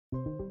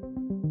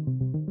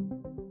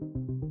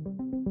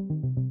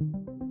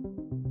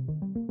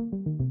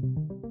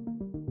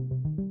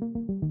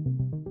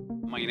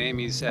name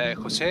is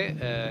José.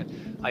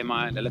 I'm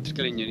an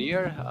electrical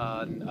engineer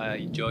and I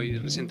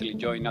recently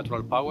joined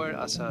Natural Power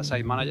as a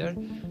site manager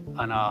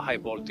and a high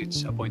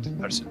voltage appointed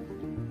person.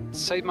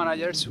 Site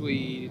managers,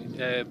 we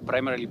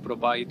primarily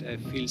provide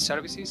field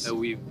services.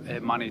 We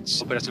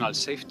manage operational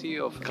safety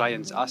of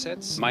clients'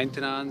 assets,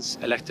 maintenance,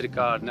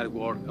 electrical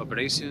network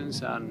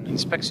operations and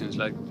inspections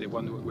like the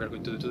one we are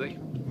going to do today.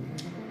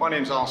 My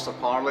name is Alistair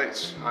Parlett.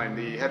 I'm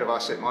the Head of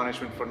Asset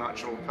Management for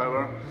Natural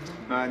Power,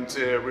 and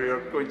we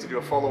are going to do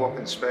a follow-up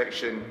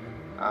inspection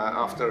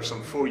after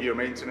some 4-year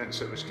maintenance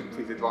that was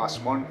completed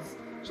last month.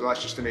 So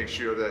that's just to make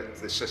sure that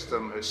the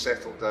system has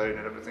settled down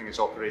and everything is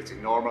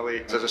operating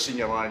normally. As a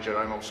senior manager,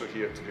 I'm also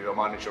here to do a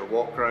manager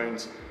walk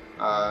round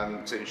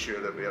to ensure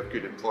that we have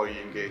good employee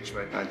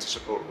engagement and to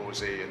support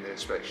José in the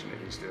inspection that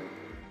he's doing.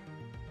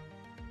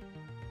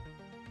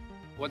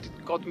 What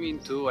got me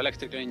into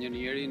electrical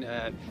engineering,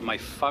 my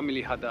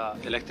family had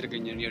an electrical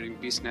engineering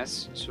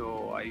business,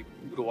 so I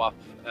grew up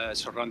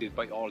surrounded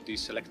by all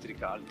these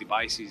electrical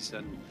devices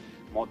and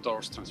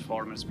motors,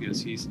 transformers,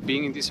 PLCs.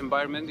 Being in this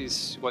environment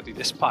is what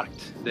it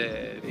sparked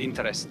the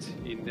interest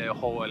in the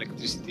whole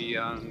electricity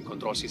and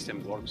control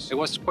system works. I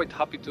was quite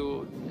happy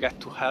to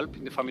get to help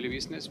in the family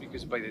business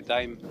because by the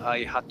time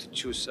I had to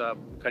choose a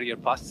career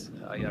path,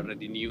 I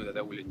already knew that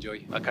I would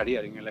enjoy a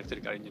career in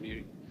electrical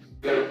engineering.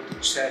 We are to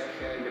check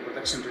the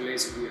protection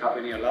relays if we have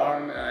any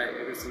alarm,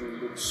 everything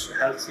looks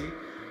healthy,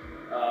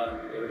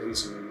 everything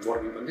is in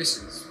working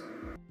conditions.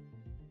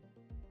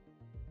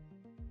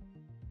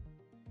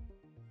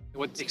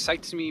 What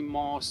excites me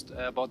most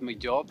about my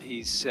job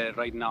is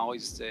right now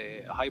is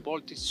the high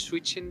voltage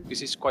switching.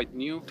 This is quite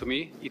new to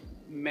me. It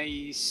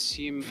may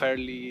seem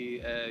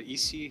fairly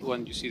easy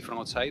when you see it from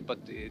outside,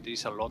 but there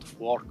is a lot of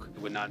work.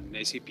 When an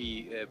SAP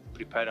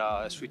prepare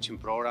a switching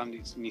program,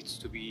 it needs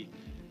to be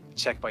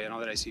checked by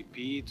another SAP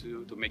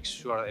to make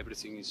sure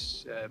everything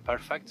is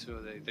perfect, so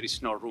there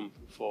is no room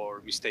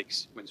for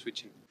mistakes when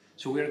switching.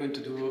 So we are going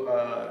to do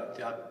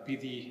the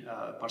PD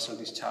partial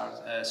discharge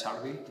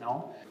survey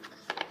now.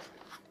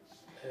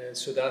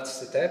 So that's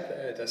the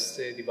tap, that's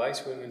the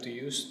device we're going to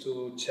use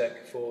to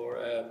check for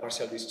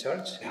partial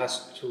discharge. It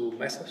has two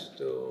methods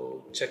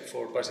to check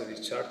for partial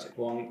discharge.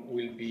 One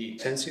will be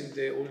sensing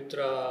the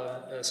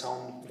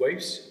ultrasound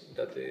waves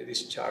that the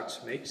discharge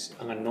makes,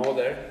 and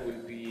another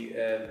will be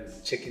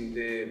checking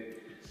the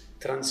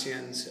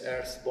transient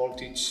earth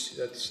voltage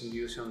that is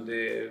induced on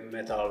the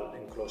metal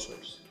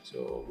enclosures.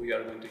 So we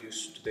are going to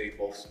use today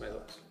both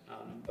methods.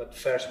 But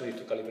first we need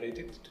to calibrate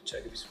it to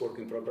check if it's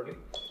working properly.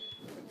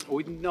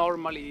 We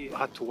normally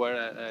had to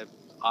wear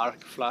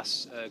arc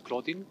flash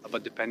clothing,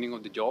 but depending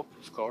on the job,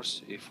 of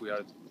course, if we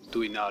are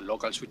doing a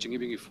local switching,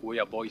 even if we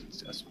avoid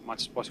as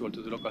much as possible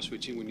to do local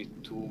switching, we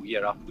need to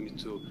gear up, we need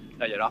to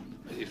layer up.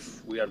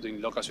 If we are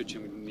doing local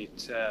switching, we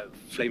need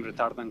flame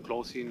retardant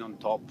clothing on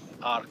top,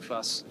 arc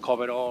flash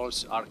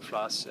coveralls, arc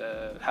flash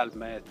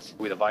helmet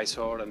with a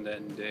visor, and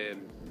then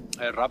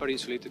the rubber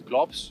insulated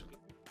gloves.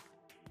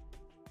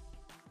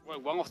 Well,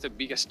 one of the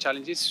biggest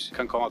challenges you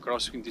can come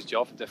across in this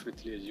job,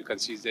 definitely, as you can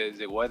see, is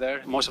the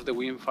weather. Most of the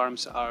wind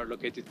farms are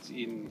located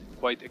in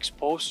quite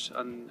exposed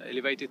and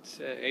elevated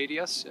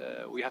areas.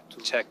 We have to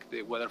check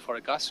the weather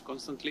forecast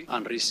constantly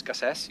and risk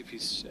assess if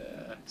it's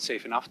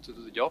safe enough to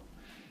do the job.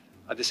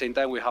 At the same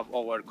time, we have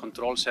our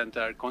control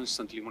center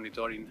constantly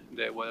monitoring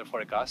the weather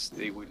forecast.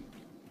 They will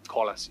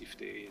call us if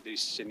there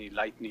is any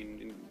lightning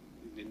in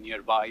the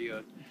nearby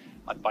and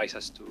advise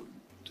us to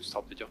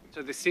stop the job.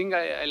 So the thing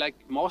I like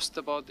most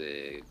about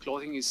the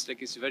clothing is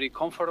it's very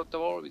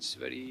comfortable, it's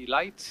very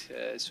light,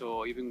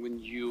 so even when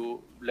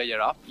you layer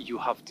up, you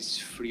have this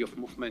free of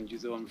movement, you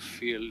don't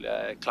feel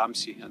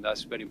clumsy, and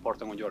that's very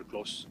important when you are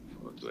close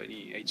to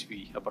any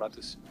HV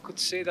apparatus. I could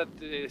say that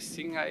the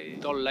thing I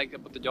don't like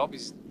about the job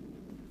is,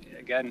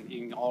 again,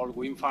 in all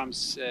wind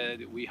farms,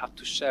 we have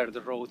to share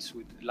the roads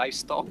with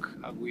livestock,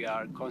 and we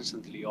are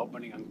constantly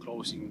opening and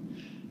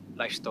closing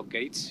livestock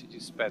gates. You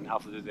spend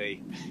half of the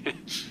day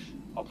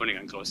opening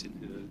and closing.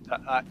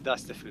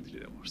 That's definitely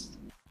the worst.